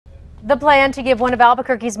The plan to give one of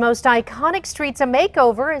Albuquerque's most iconic streets a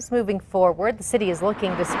makeover is moving forward. The city is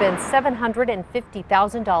looking to spend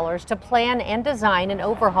 $750,000 to plan and design an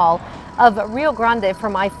overhaul of Rio Grande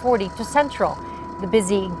from I-40 to Central. The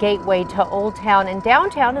busy gateway to Old Town and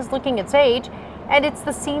downtown is looking its age, and it's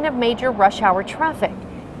the scene of major rush hour traffic.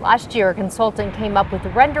 Last year, a consultant came up with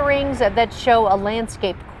renderings that show a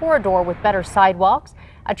landscape corridor with better sidewalks,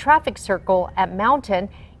 a traffic circle at Mountain,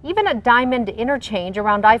 even a diamond interchange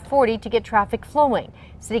around I-40 to get traffic flowing.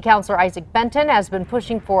 City Councilor Isaac Benton has been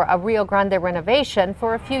pushing for a Rio Grande renovation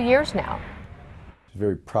for a few years now. It's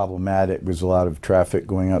very problematic. There's a lot of traffic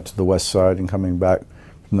going out to the west side and coming back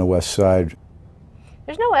from the west side.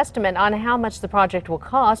 There's no estimate on how much the project will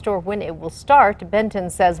cost or when it will start. Benton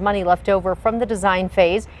says money left over from the design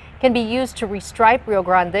phase can be used to restripe Rio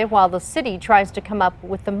Grande while the city tries to come up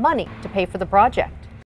with the money to pay for the project.